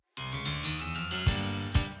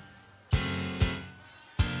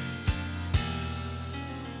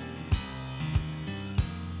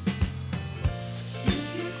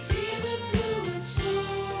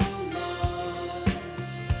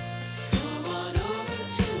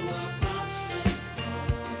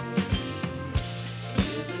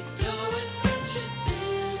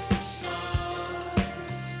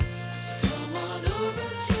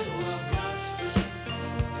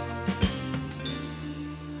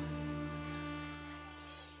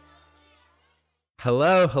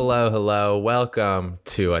Hello, hello, hello. Welcome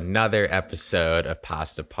to another episode of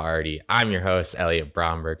Pasta Party. I'm your host, Elliot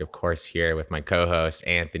Bromberg, of course, here with my co-host,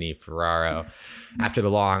 Anthony Ferraro. After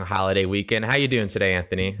the long holiday weekend, how you doing today,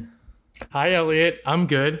 Anthony? Hi, Elliot. I'm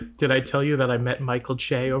good. Did I tell you that I met Michael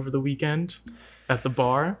Che over the weekend at the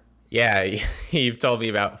bar? Yeah, you've told me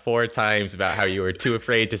about 4 times about how you were too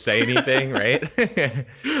afraid to say anything, right?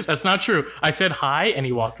 That's not true. I said hi, and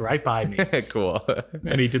he walked right by me, Cool.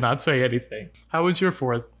 and he did not say anything. How was your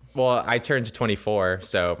fourth? Well, I turned 24,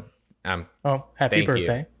 so Oh, happy thank you.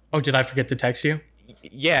 birthday. Oh, did I forget to text you?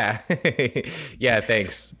 Yeah. Yeah,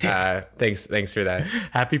 thanks. Thanks for that.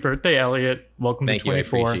 Happy birthday, Elliot. Welcome Thank to you. I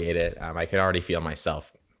 24. appreciate it. I can already feel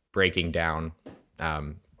myself breaking down.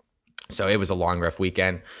 So it was a long, rough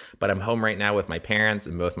weekend, but I'm home right now with my parents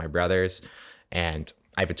and both my brothers. And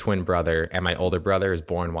I have a twin brother, and my older brother is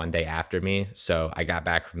born one day after me. So I got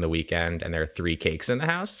back from the weekend and there are 3 cakes in the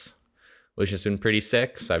house, which has been pretty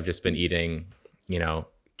sick. So I've just been eating,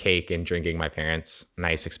 cake and drinking my parents'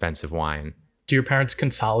 nice, expensive wine. Do your parents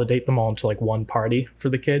consolidate them all into like one party for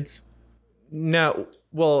the kids? No,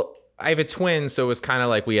 well, I have a twin, so it was kind of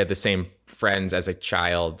like we had the same friends as a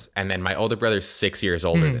child, and then my older brother's 6 years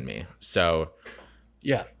older than me. So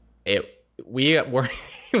Yeah. we were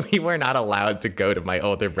we were not allowed to go to my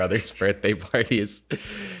older brother's birthday parties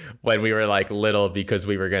when we were like little because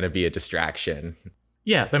we were going to be a distraction.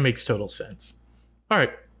 Yeah, that makes total sense. All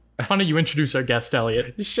right. Why don't you introduce our guest,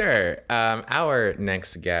 Elliot? Sure. Our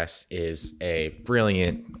next guest is a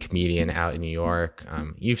brilliant comedian out in New York.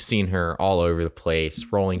 You've seen her all over the place: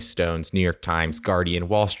 Rolling Stones, New York Times, Guardian,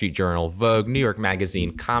 Wall Street Journal, Vogue, New York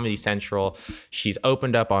Magazine, Comedy Central. She's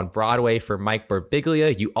opened up on Broadway for Mike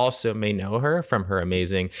Birbiglia. You also may know her from her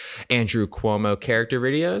amazing Andrew Cuomo character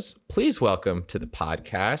videos. Please welcome to the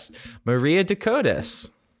podcast, Maria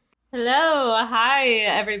Dakotas. Hello. Hi,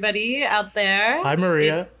 everybody out there. Hi,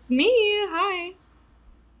 Maria. It's me. Hi.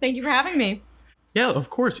 Thank you for having me. Yeah, of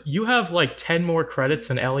course. You have like 10 more credits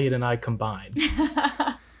than Elliot and I combined,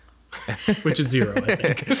 which is 0, I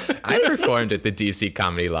think. I performed at the DC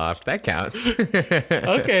Comedy Loft. That counts.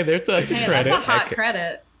 Okay, that's a Hey, credit. that's a hot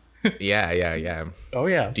credit. Yeah. Oh,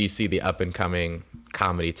 yeah. DC, the up and coming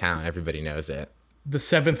comedy town. Everybody knows it. The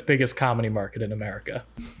 7th biggest comedy market in America.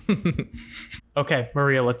 Okay,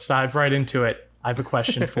 Maria, let's dive right into it. I have a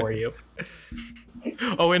question for you.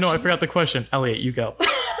 Oh, wait, no, I forgot the question. Elliot, you go.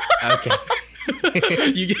 Okay.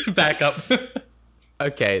 You get back up.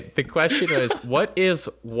 Okay. The question was, what is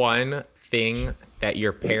one thing that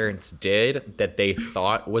your parents did that they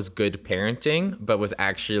thought was good parenting, but was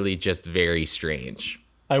actually just very strange?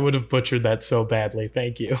 I would have butchered that so badly.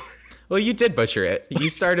 Thank you. Well, you did butcher it. You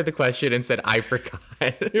started the question and said, I forgot.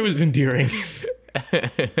 It was endearing.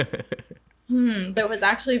 That was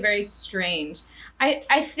actually very strange.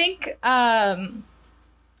 I think my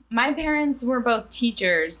parents were both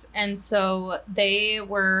teachers, and so they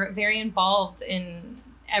were very involved in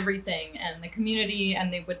everything and the community,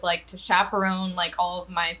 and they would like to chaperone like all of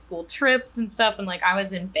my school trips and stuff, and like I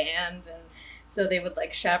was in band, and so they would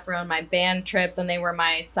like chaperone my band trips, and they were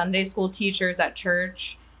my Sunday school teachers at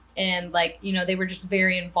church, and like, they were just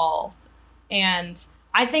very involved. And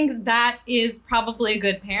I think that is probably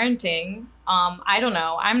good parenting. I don't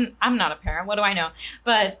know. I'm not a parent. What do I know?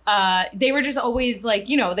 But they were just always like,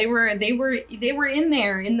 they were in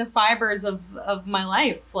there in the fibers of my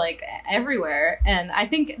life, like everywhere. And I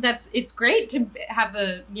think it's great to have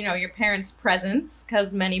your parents' presence,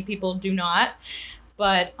 because many people do not.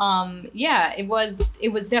 But yeah, it was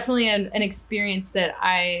definitely an experience that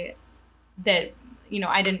I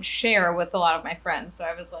didn't share with a lot of my friends. So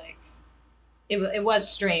I was like, it was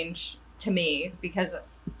strange to me, because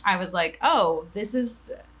I was like, oh,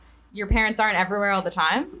 your parents aren't everywhere all the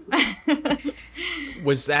time.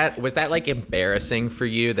 Was that like embarrassing for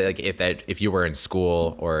you, that like if you were in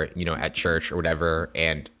school or at church or whatever,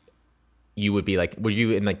 and you would be like, were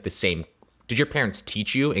you in like the same? Did your parents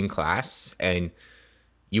teach you in class, and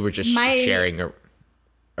you were just sharing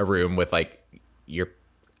a room with like your?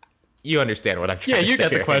 You understand what I'm trying to say. Yeah, you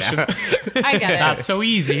get the question. Right. I get it. Not so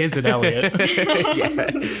easy, is it, Elliot? Yeah,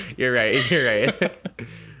 you're right.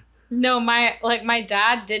 No, my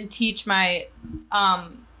dad did teach my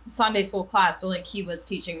Sunday school class, so like he was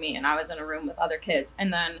teaching me, and I was in a room with other kids.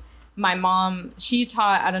 And then my mom, she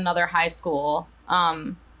taught at another high school,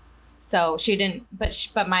 so she didn't.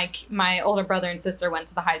 But my older brother and sister went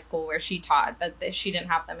to the high school where she taught, but she didn't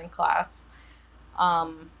have them in class.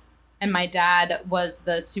 And my dad was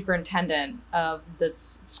the superintendent of the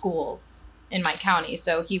schools in my county,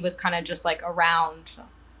 so he was kind of just like around.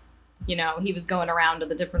 He was going around to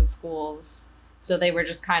the different schools. So they were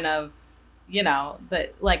just kind of,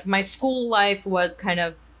 that like my school life was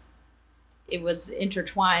it was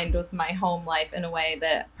intertwined with my home life in a way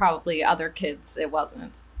that probably other kids it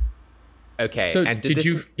wasn't. Okay. So and did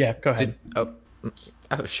you? Yeah, go ahead.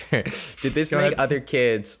 Oh, sure. Did this make other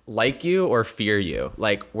kids like you or fear you?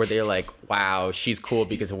 Like, were they like, wow, she's cool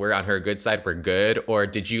because we're on her good side, we're good? Or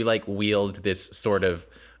did you like wield this sort of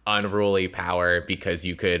unruly power because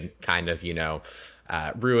you could kind of,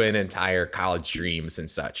 ruin entire college dreams and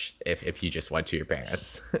such if you just went to your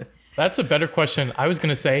parents? That's a better question. I was going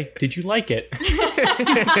to say, did you like it?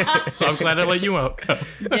 So I'm glad I let you out.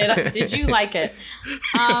 Did you like it?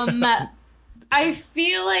 I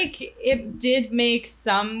feel like it did make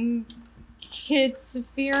some kids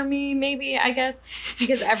fear me, maybe, I guess,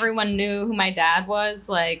 because everyone knew who my dad was.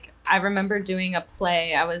 Like, I remember doing a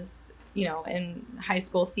play. I was, in high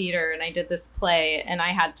school theater, and I did this play, and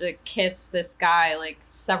I had to kiss this guy, like,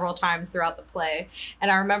 several times throughout the play. And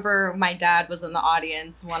I remember my dad was in the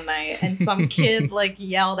audience one night, and some kid, like,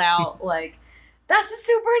 yelled out, like, "That's the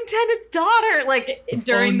superintendent's daughter!" like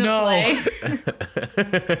during the play.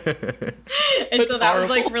 And so that was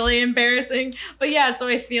like really embarrassing. But yeah, so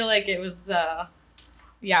I feel like it was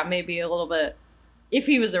maybe a little bit, if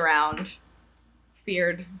he was around,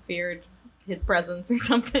 feared his presence or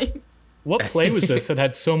something. What play was this that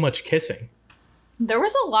had so much kissing? There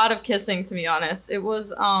was a lot of kissing, to be honest. It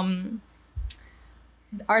was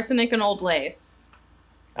Arsenic and Old Lace.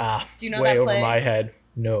 Do you know way that play? Over my head.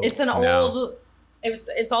 No. It's an old.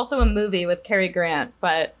 It's also a movie with Cary Grant,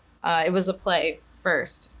 but it was a play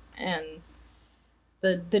first, and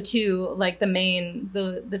the two, like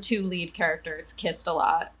the two lead characters kissed a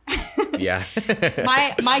lot. Yeah.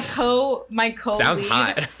 my co sounds lead,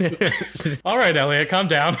 hot. All right, Elliot, calm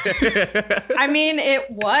down. I mean,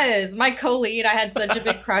 it was my co-lead. I had such a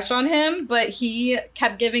big crush on him, but he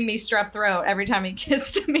kept giving me strep throat every time he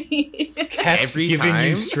kissed me. Every giving time?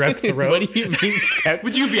 you strep throat. What do you mean?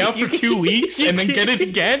 Would you be out for 2 weeks and then get it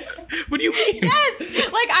again? What do you mean? Yes,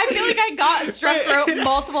 like I feel like I got strep throat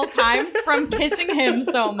multiple times from kissing him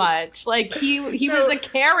so much. Like he was a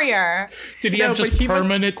carrier. Did he have just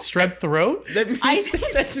permanent strep throat? I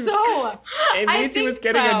think so. It means he was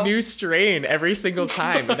getting a new strain every single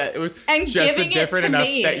time, and that it was and just giving different it to enough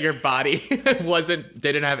me. that your body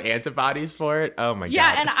didn't have antibodies for it. Oh my god.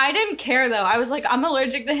 Yeah, and I didn't care though. I was like, I'm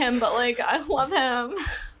allergic to him, but like I love him.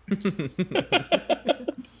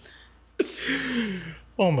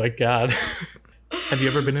 Oh my god. Have you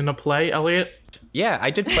ever been in a play, Elliot? Yeah,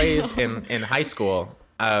 I did plays in high school.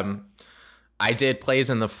 I did plays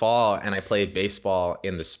in the fall, and I played baseball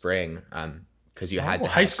in the spring. Because you had to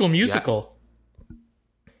High School Musical.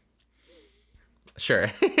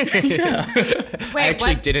 Sure. Yeah. Wait,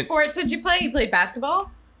 what sports did you play? You played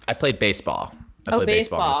basketball? I played baseball. I played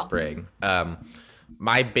baseball in the spring.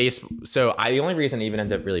 The only reason I even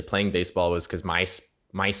ended up really playing baseball was because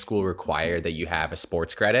my school required that you have a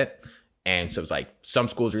sports credit. And so it was like some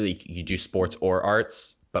schools really you do sports or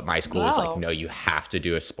arts, but my school was like, no, you have to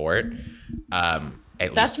do a sport. At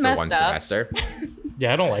least for one semester.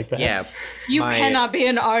 Yeah, I don't like that. Yeah. You cannot be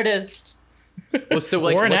an artist. Well, so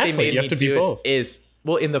like or an what athlete. they made You me have to do be both. is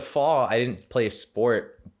well, in the fall I didn't play a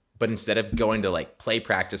sport, but instead of going to like play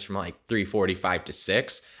practice from like 3:45 to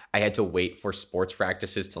 6, I had to wait for sports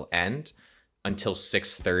practices to end until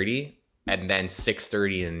 6:30, and then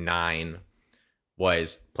 6:30 and 9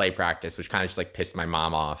 was play practice, which kind of just like pissed my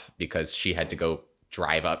mom off because she had to go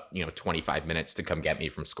drive up 25 minutes to come get me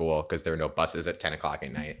from school because there were no buses at 10 o'clock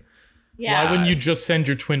at night. Yeah. Why wouldn't you just send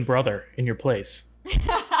your twin brother in your place? because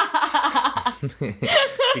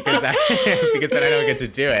then I don't get to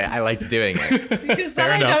do it. I liked doing it. Because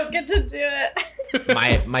then I don't get to do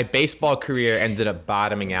it. My baseball career ended up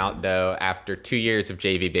bottoming out though after 2 years of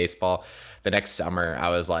JV baseball. The next summer I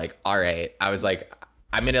was like, all right. I was like,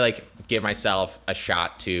 I'm gonna like give myself a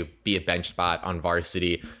shot to be a bench spot on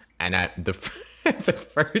varsity. And at the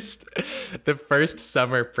first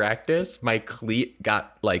summer practice, my cleat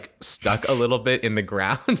got like stuck a little bit in the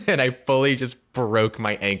ground, and I fully just broke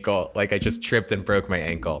my ankle. Like I just tripped and broke my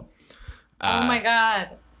ankle. Oh my god!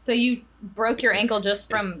 So you broke your ankle just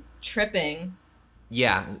from tripping?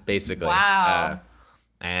 Yeah, basically. Wow.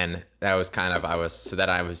 And that was kind of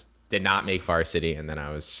did not make varsity, and then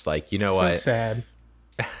I was just like, you know So what? sad.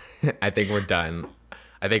 I think we're done.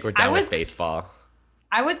 With baseball.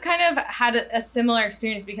 I was kind of had a similar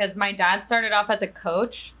experience because my dad started off as a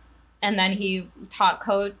coach, and then he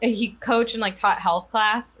coached and like taught health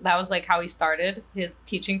class. That was like how he started his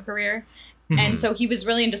teaching career. Mm-hmm. And so he was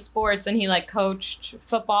really into sports, and he like coached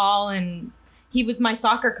football, and he was my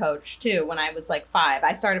soccer coach too when I was like 5.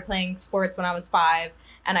 I started playing sports when I was 5,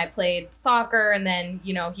 and I played soccer, and then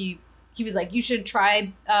he he was like, you should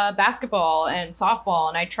try basketball and softball.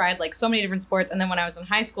 And I tried like so many different sports. And then when I was in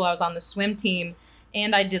high school, I was on the swim team,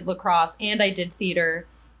 and I did lacrosse, and I did theater,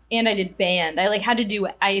 and I did band.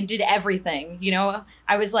 I did everything, you know.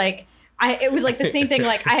 I was like, it was like the same thing.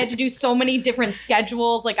 Like I had to do so many different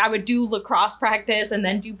schedules. Like I would do lacrosse practice and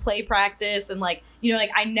then do play practice. And like, you know,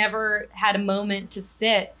 like I never had a moment to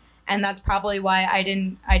sit. And that's probably why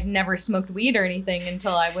I'd never smoked weed or anything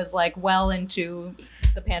until I was like well into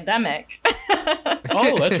the pandemic.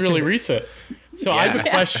 Oh, that's really recent. So I have a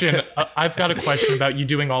Yeah. question. I've got a question about you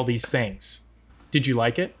doing all these things. Did you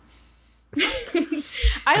like it?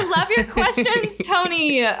 I love your questions,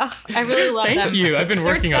 Tony. Ugh, I really love them. Thank you. I've been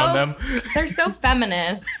working on them. They're so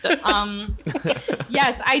feminist.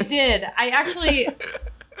 Yes, I did.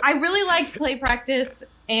 I really liked play practice,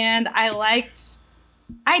 and I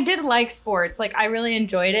did like sports. Like I really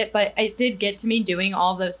enjoyed it, but it did get to me doing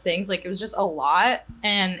all those things. Like it was just a lot,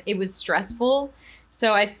 and it was stressful.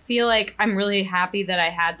 So I feel like I'm really happy that I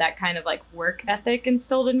had that kind of like work ethic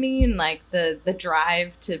instilled in me, and like the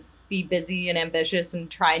drive to be busy and ambitious and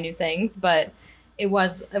try new things. But it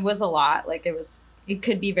was a lot. Like it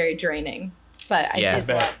could be very draining, but I Yeah. did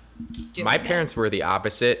love doing My it. parents were the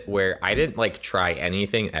opposite, where I didn't like try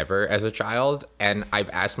anything ever as a child. And I've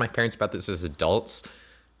asked my parents about this as an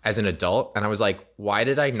adult. And I was like, why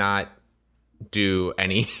did I not do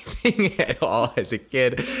anything at all as a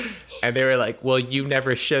kid? And they were like, well, you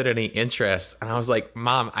never showed any interest. And I was like,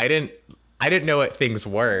 Mom, I didn't know what things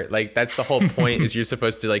were. Like that's the whole point, is you're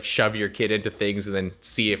supposed to like shove your kid into things and then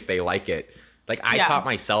see if they like it. Like I Yeah. taught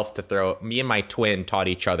myself to throw. Me and my twin taught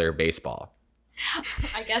each other baseball.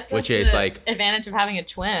 I guess that's Which is, the like- advantage of having a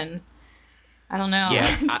twin. I don't know.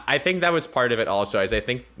 Yeah, I think that was part of it also. As I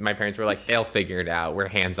think my parents were like, they'll figure it out. We're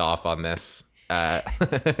hands off on this. They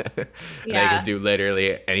Yeah. could do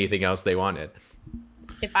literally anything else they wanted.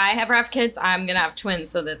 If I ever have kids, I'm gonna have twins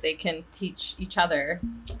so that they can teach each other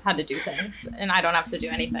how to do things, and I don't have to do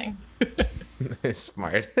anything.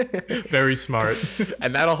 Smart. Very smart.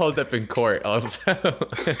 And that'll hold up in court also.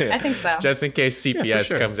 I think so. Just in case CPS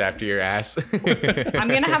sure. comes after your ass. I'm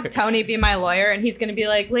gonna have Tony be my lawyer, and he's gonna be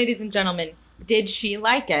like, "Ladies and gentlemen, did she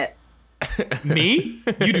like it?" Me?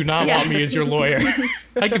 You do not want me Yes. as your lawyer.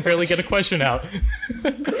 I can barely get a question out.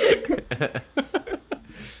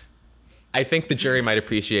 I think the jury might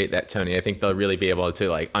appreciate that, Tony. I think they'll really be able to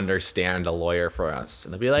like understand a lawyer for us.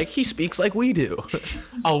 And they'll be like, he speaks like we do.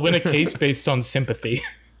 I'll win a case based on sympathy.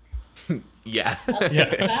 Yeah. Yeah.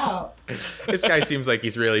 About. This guy seems like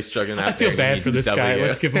he's really struggling out I feel there. bad He for needs this a guy. W.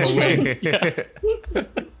 Let's give him a win. Yeah.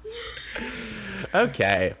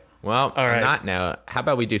 Okay. Well, All on right. that note, how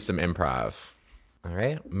about we do some improv? All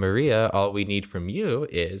right. Maria, all we need from you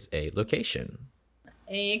is a location.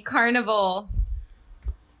 A carnival.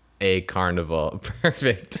 A carnival.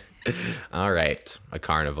 Perfect. All right. A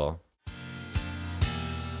carnival.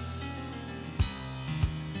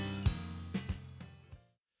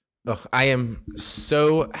 Ugh, I am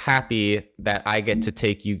so happy that I get to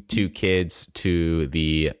take you two kids to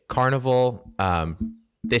the carnival.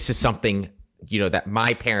 This is something, that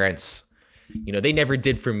my parents, they never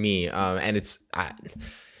did for me. And it's, I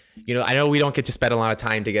know we don't get to spend a lot of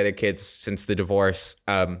time together, kids, since the divorce.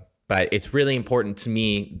 But it's really important to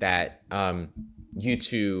me that you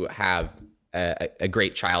two have a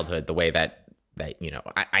great childhood the way that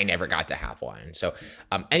I never got to have one. So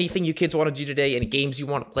anything you kids want to do today, any games you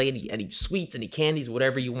want to play, any sweets, any candies,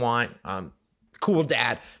 whatever you want. Cool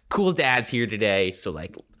dad's here today. So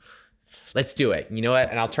like, let's do it. You know what?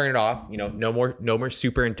 And I'll turn it off. No more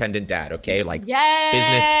superintendent dad. Okay. Like Yes.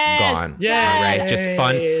 business gone. Yes. All right. Just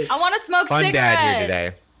fun. I want to smoke Fun cigarettes. dad here today.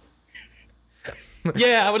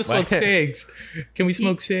 Yeah, I would have smoked What? cigs. Can we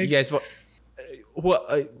smoke cigs? You guys,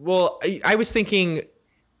 I was thinking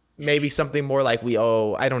maybe something more like we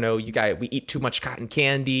eat too much cotton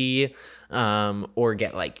candy, or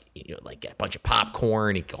get get a bunch of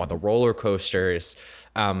popcorn and go on the roller coasters.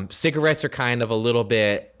 Cigarettes are kind of a little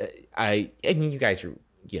bit, I mean, you guys are,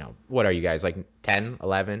 what are you guys, like 10,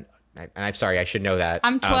 11? And I'm sorry, I should know that.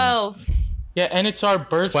 I'm 12. Yeah, and it's our 12.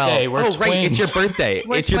 birthday. We're twins. Right, it's your birthday.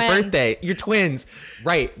 We're It's your twins. birthday. You're twins.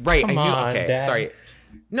 Right. Come I knew. on, Okay, Dad. sorry.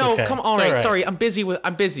 No, okay. come on. It's all Right. right. Sorry, I'm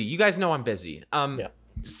busy. You guys know I'm busy. Yeah.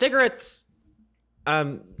 Cigarettes. I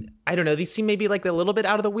don't know. These seem maybe like a little bit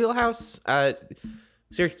out of the wheelhouse.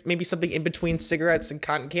 Is there maybe something in between cigarettes and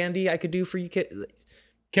cotton candy I could do for you kids?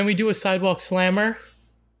 Can we do a sidewalk slammer?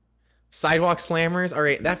 Sidewalk slammers. All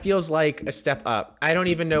right, that feels like a step up. I don't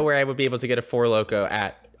even know where I would be able to get a Four Loko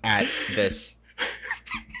at this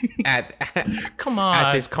at Come on.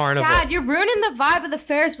 at this carnival. Dad, you're ruining the vibe of the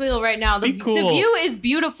Ferris wheel right now. Be cool. The view is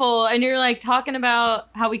beautiful, and you're like talking about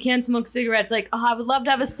how we can't smoke cigarettes. Like, oh, I would love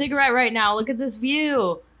to have a cigarette right now. Look at this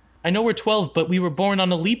view. I know we're 12, but we were born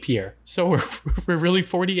on a leap year, so we're really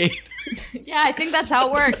 48. Yeah, I think that's how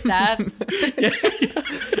it works, Dad.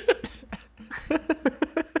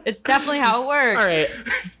 It's definitely how it works. All right.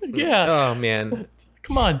 Yeah. Oh man.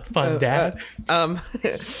 Come on, fun dad. I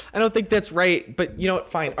don't think that's right, but you know what?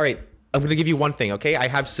 Fine. All right. I'm gonna give you one thing, okay? I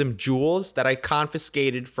have some jewels that I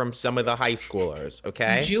confiscated from some of the high schoolers,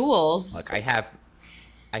 okay? Jewels. Look, I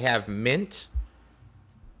have mint.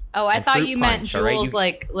 Oh, I and thought fruit you meant punch, all right? jewels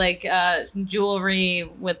like jewelry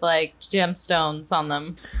with like gemstones on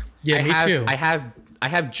them. Yeah, me too. I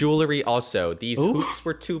have jewelry also. These Ooh. hoops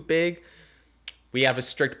were too big. We have a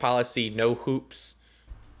strict policy: no hoops,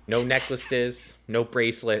 no necklaces, no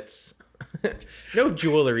bracelets, no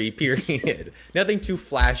jewelry. Period. Nothing too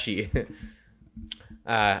flashy.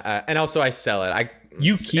 And also, I sell it.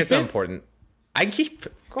 You keep it's it? important. Of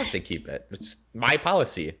course, I keep it. It's my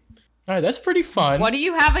policy. All right, that's pretty fun. What do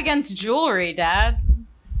you have against jewelry, Dad?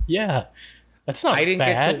 Yeah, that's not I didn't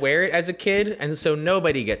bad. get to wear it as a kid, and so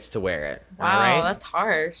nobody gets to wear it. All Wow, right? that's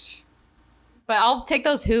harsh. But I'll take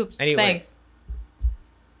those hoops. Anyway. Thanks.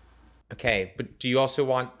 Okay, but do you also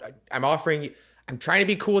want? I'm offering you. I'm trying to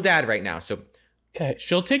be cool dad right now, so Okay,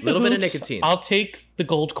 she'll take the Little bit of hoops, nicotine. I'll take the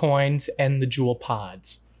gold coins and the jewel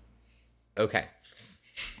pods. okay.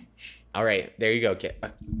 All right, there you go, kid.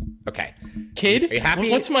 Okay. Kid? Are you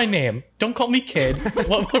happy? What's my name? Don't call me kid.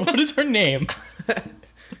 what is her name?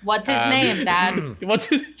 What's his name, Dad? What's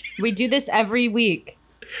his? We do this every week.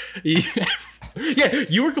 Yeah,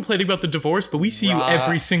 you were complaining about the divorce, but we see you Rob.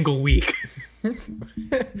 every single week.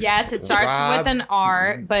 Yes, it starts Rob. with an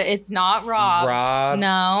R, but it's not Rob. Rob.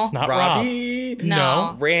 No. It's not Robbie.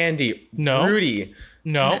 No. Randy. No. Rudy.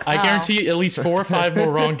 No, I No. guarantee at least 4 or 5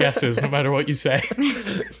 more wrong guesses, no matter what you say.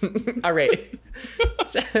 All right.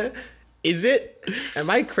 Is it? Am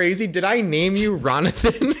I crazy? Did I name you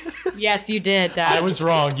Ronathan? Yes, you did, Dad. I was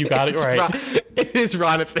wrong. You got it It's right. It is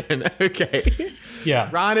Ronathan. Okay. Yeah.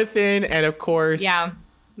 Ronathan, and of course. Yeah.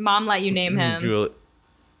 Mom let you name him.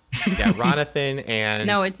 Yeah, Ronathan and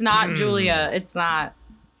No, it's not Julia. It's not.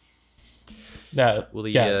 No.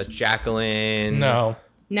 Julia, Jacqueline. No.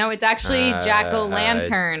 No, it's actually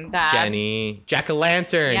Jack-o'-lantern, Dad. Jenny.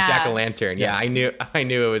 Jack-o'-lantern. Yeah. Jack-o'-lantern. Yeah, I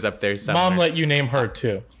knew it was up there somewhere. Mom let you name her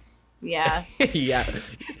too. Yeah. yeah.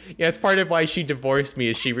 Yeah, it's part of why she divorced me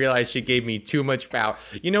is she realized she gave me too much power.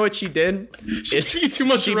 You know what she did? She gave you too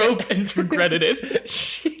much rope and regretted it.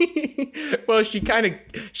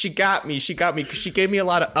 She got me. She gave me a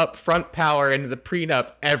lot of upfront power, and the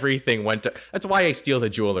prenup, everything went to. That's why I steal the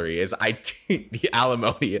jewelry. The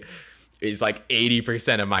alimony is like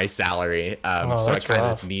 80% of my salary. So I that's kind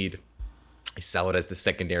rough. of I sell it as the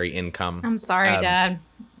secondary income. I'm sorry, Dad.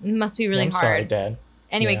 It must be really I'm hard. sorry, Dad.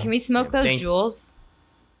 Anyway, Yeah. can we smoke those Thank- jewels?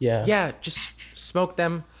 Yeah. Yeah, just smoke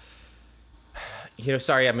them.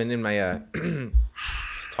 Sorry, I'm in my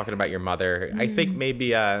just talking about your mother. I think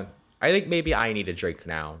maybe I need a drink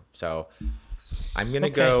now. So I'm gonna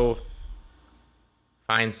Okay. go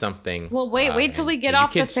find something. Well, wait till we get and you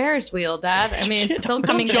off the kids- Ferris wheel, Dad. I mean, it's still Don't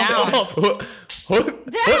coming jump down. off. Dad,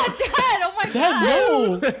 oh my God.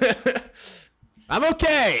 Dad, no. I'm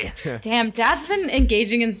okay. Damn, Dad's been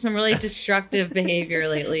engaging in some really destructive behavior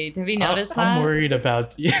lately. Have you noticed that? I'm worried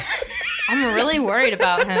about I'm really worried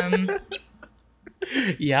about him.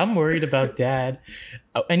 Yeah, I'm worried about Dad.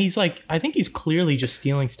 Oh, and he's like, I think he's clearly just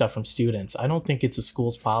stealing stuff from students. I don't think it's a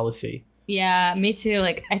school's policy. Yeah, me too.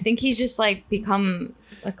 Like, I think he's just like become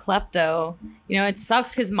a klepto. You know, it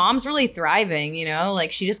sucks because Mom's really thriving. You know,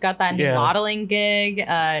 like she just got that new Yeah. modeling gig.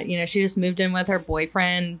 She just moved in with her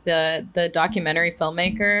boyfriend, the documentary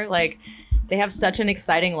filmmaker. Like, they have such an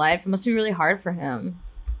exciting life. It must be really hard for him.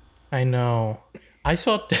 I know. I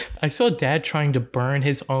saw Dad trying to burn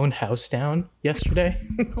his own house down yesterday.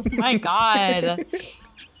 Oh my God.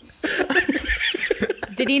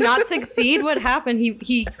 Did he not succeed? What happened?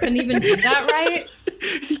 He couldn't even do that right?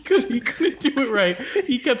 He couldn't do it right.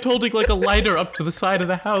 He kept holding like a lighter up to the side of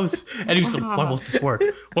the house, and he was going, "Why won't this work?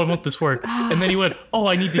 Why won't this work?" And then he went, "Oh,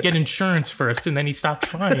 I need to get insurance first," and then he stopped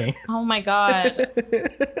trying. Oh my God.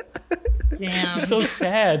 Damn. So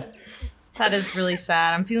sad. That is really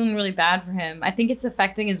sad. I'm feeling really bad for him. I think it's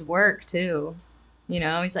affecting his work too. You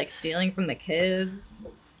know, he's like stealing from the kids.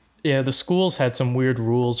 Yeah, the schools had some weird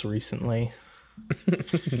rules recently.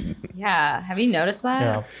 Yeah. Have you noticed that?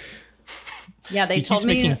 Yeah, Yeah, they he told keeps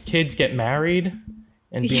me. making kids get married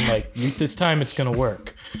and being like, "This time it's gonna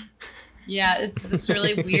work." Yeah, it's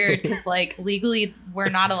really weird because like legally we're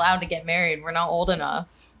not allowed to get married. We're not old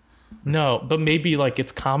enough. No, but maybe like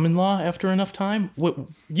it's common law after enough time. What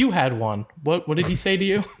you had one? What did he say to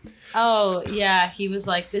you? Oh, yeah. He was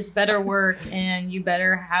like, this better work, and you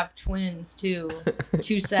better have twins, too.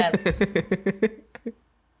 2 sets.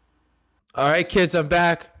 All right, kids, I'm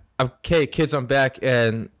back. Okay, kids, I'm back,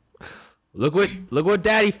 and look what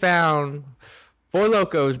Daddy found. 4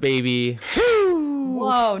 Locos, baby.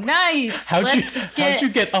 Whoa, nice. How'd you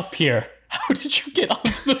get up here? How did you get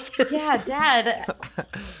onto the Ferris wheel? Yeah, Dad.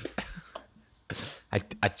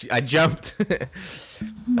 I jumped.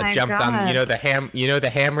 I jumped on the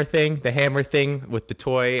hammer thing with the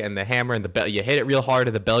toy and the hammer and the bell. You hit it real hard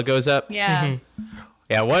and the bell goes up. Yeah.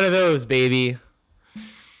 Yeah, one of those, baby.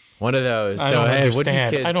 One of those. I don't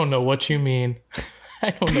understand. I don't know what you mean.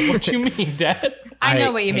 I don't know what you mean, Dad. I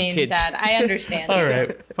know what you mean, kids. Dad. I understand. All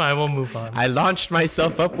right, fine. We'll move on. I launched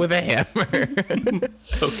myself up with a hammer.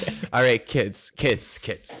 Okay. All right, kids. Dad,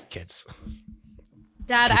 Kids,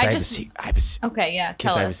 I have a secret. Okay, yeah, Kids,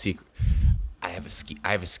 tell I have a us. secret. I have a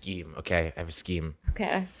scheme. Okay, I have a scheme.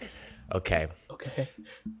 Okay. Okay, Okay.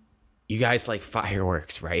 you guys like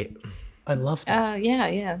fireworks, right? I love that.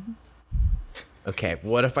 Yeah. Okay,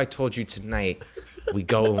 what if I told you tonight we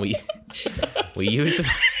go and we use the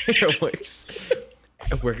fireworks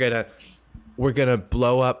and we're gonna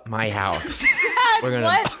blow up my house. Dad, We're gonna-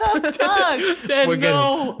 what the fuck? Dad, we're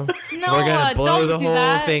no. gonna No, we're gonna blow don't the do whole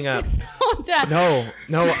that. thing up. Oh, Dad.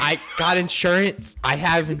 No, I got insurance. I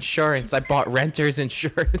have insurance. I bought renter's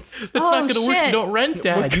insurance. That's not gonna work. shit. You don't rent,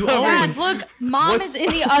 Dad. You covered. own. Dad, look, Mom What's- is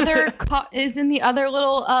in the other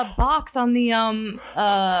little box on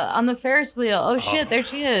the Ferris wheel. Oh shit, there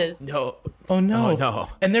she is. No. Oh no. Oh, no.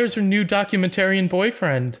 And there's her new documentarian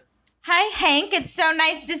boyfriend. Hi, Hank. It's so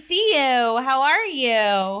nice to see you. How are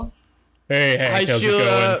you? Hey, Hank. Hi, How's Sheila. it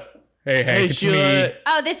going? Hey, Hank. Hey, It's Sheila. me,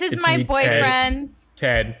 Oh, this is It's my me, Ted. boyfriend,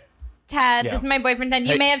 Ted. Ted. Yeah. This is my boyfriend, Ted.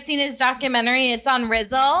 You Hey. may have seen his documentary. It's on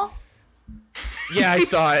Rizzle. Yeah, I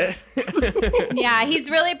saw it. Yeah, he's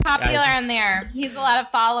really popular Guys. on there. He's a lot of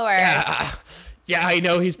followers. Yeah, I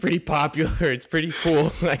know he's pretty popular. It's pretty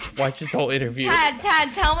cool. Like, watch this whole interview. Ted,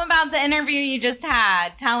 tell him about the interview you just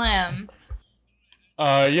had. Tell him.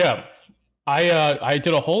 Yeah. I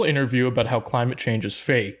did a whole interview about how climate change is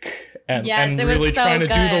fake. And, Yes, and it was really so trying to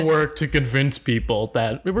do good. the work to convince people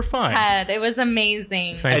that we were fine. Ted, it was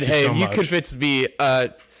amazing. Thank And you hey, so if you much. convinced me,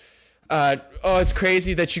 it's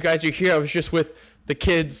crazy that you guys are here. I was just with the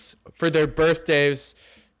kids for their birthdays.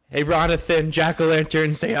 Hey, Ronathan,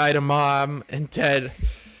 Jack-o'-lantern, say hi to Mom and Ted.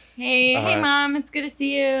 Hey, Mom. It's good to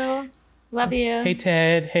see you. Love you. Hey,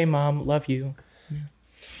 Ted. Hey, Mom. Love you.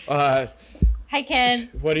 Uh, Hi, kid.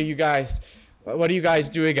 what are you guys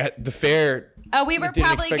doing at the fair? Oh, we were didn't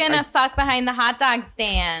probably expect- gonna fuck behind the hot dog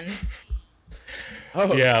stand.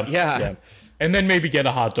 Oh, Yeah. And then maybe get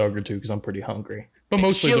a hot dog or two because I'm pretty hungry. But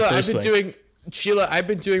mostly Sheila, the first thing. I've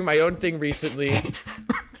been doing my own thing recently.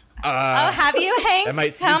 Oh, have you, Hank? That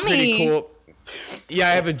might seem Tell pretty me. cool. Yeah,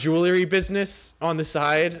 I have a jewelry business on the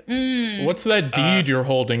side. What's that deed you're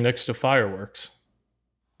holding next to fireworks?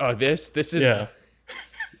 Oh, this is Yeah.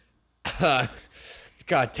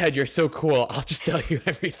 God, Ted, you're so cool. I'll just tell you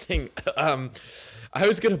everything. I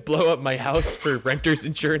was gonna blow up my house for renter's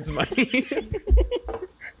insurance money.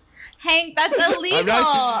 Hank, that's illegal.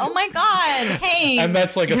 not- Oh my God, Hank. And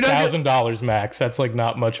that's like You're not gonna- $1,000 max. That's like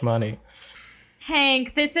not much money.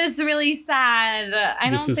 Hank, this is really sad.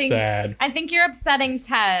 This is sad. I think you're upsetting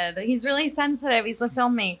Ted. He's really sensitive. He's a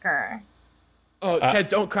filmmaker. Oh, Ted,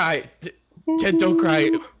 don't cry. Ted, don't cry.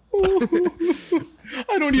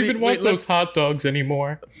 I don't even want wait, let- those hot dogs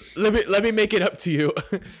anymore. Let me make it up to you.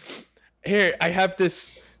 Here, I have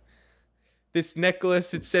this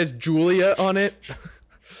necklace. It says Julia on it.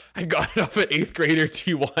 I got it off an 8th grader. Do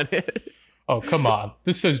you want it? Oh, come on.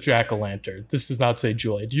 This says jack-o'-lantern. This does not say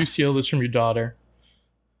Julia. Do you steal this from your daughter?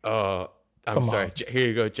 I'm Come sorry. on. Here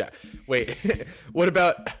you go, Jack. Wait, what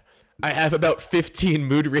about? I have about 15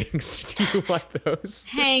 mood rings. Do you want those?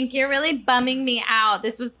 Hank, you're really bumming me out.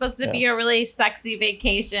 This was supposed to be a really sexy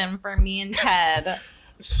vacation for me and Ted.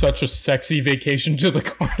 Such a sexy vacation to the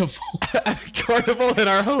carnival. At a carnival in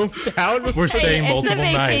our hometown. We're staying It's a multiple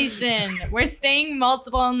nights. vacation. We're staying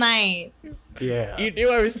multiple nights. Yeah. You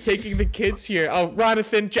knew I was taking the kids here. Oh,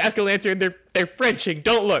 Ronathan, Jack-o'-lantern, they're Frenching.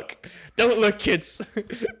 Don't look. Don't look, kids.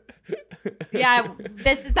 Yeah,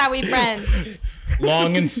 this is how we friend.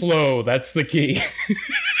 Long and slow. That's the key.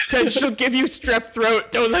 Ted, she'll give you strep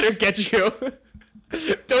throat. Don't let her get you.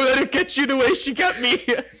 Don't let her get you the way she got me.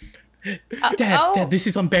 Dad, this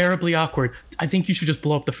is unbearably awkward. I think you should just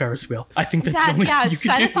blow up the Ferris wheel. I think that's the Dad, only yeah, thing you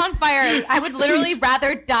set can us do. on fire. I would literally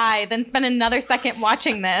rather die than spend another second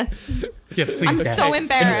watching this. Yeah, please, I'm Dad. so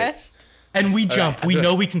embarrassed. And we jump. right, we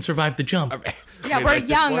know we can survive the jump. All right. Yeah, Okay, we're like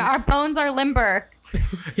this young. one. Our bones are limber.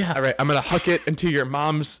 Yeah. All right, I'm gonna huck it into your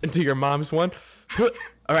mom's one.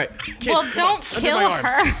 All right, kids, Well, come don't on, under kill my arms.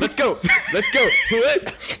 her. Let's go. Let's go.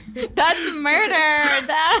 That's murder.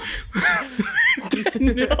 That.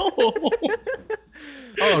 No.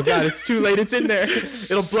 Oh God, it's too late. It's in there.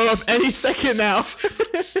 It'll blow up any second now.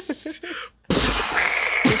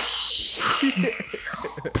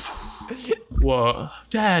 Whoa.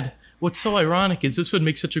 Dad, what's so ironic is this would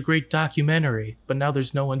make such a great documentary, but now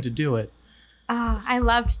there's no one to do it. Oh, I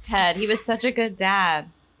loved Ted. He was such a good dad.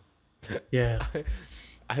 Yeah.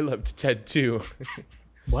 I loved Ted too.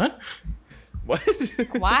 What? What?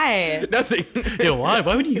 Why? Nothing. Yeah, why?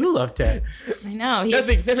 Why would you love Ted? I know. He Nothing,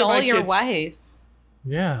 never stole mind, your kids. wife.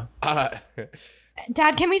 Yeah.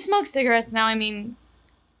 Dad, can we smoke cigarettes now? I mean,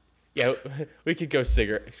 Yeah, we could go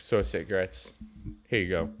cigarettes. Here you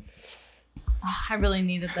go. I really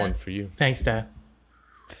needed One this. for you. Thanks, Dad.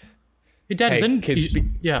 Hey, Dad, Hey, didn't kids,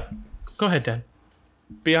 yeah. Go ahead, Dad.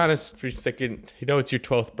 Be honest for a second. You know it's your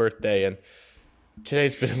 12th birthday, and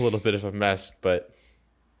today's been a little bit of a mess, but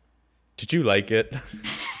did you like it?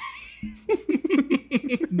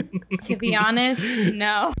 To be honest,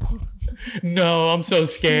 no. No, I'm so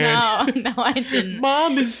scared. No, I didn't.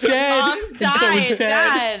 Mom is dead. Mom And so is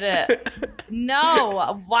died, Dad.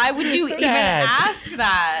 No, why would you even Dad. ask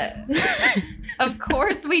that? Of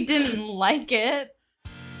course we didn't like it.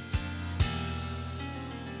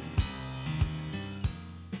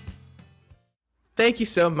 Thank you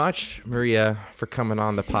so much, Maria, for coming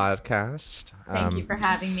on the podcast. Thank you for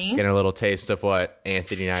having me. Getting a little taste of what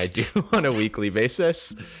Anthony and I do on a weekly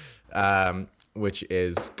basis, which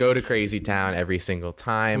is go to Crazy Town every single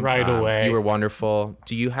time. Right away. You were wonderful.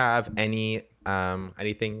 Do you have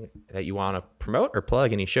anything that you want to promote or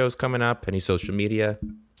plug? Any shows coming up? Any social media?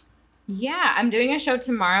 Yeah, I'm doing a show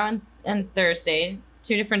tomorrow and Thursday,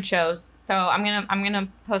 2 different shows. So I'm gonna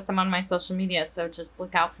post them on my social media. So just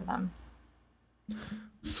look out for them.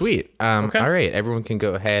 Sweet. Okay. All right. Everyone can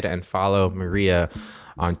go ahead and follow Maria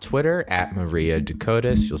on Twitter at Maria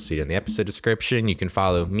Dakotas. You'll see it in the episode description. You can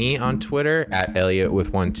follow me on Twitter at Elliot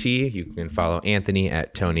with 1T. You can follow Anthony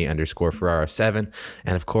at Tony_Ferraro7.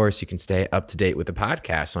 And of course, you can stay up to date with the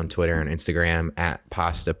podcast on Twitter and Instagram at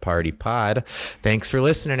Pasta Party Pod. Thanks for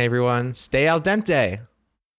listening, everyone. Stay al dente.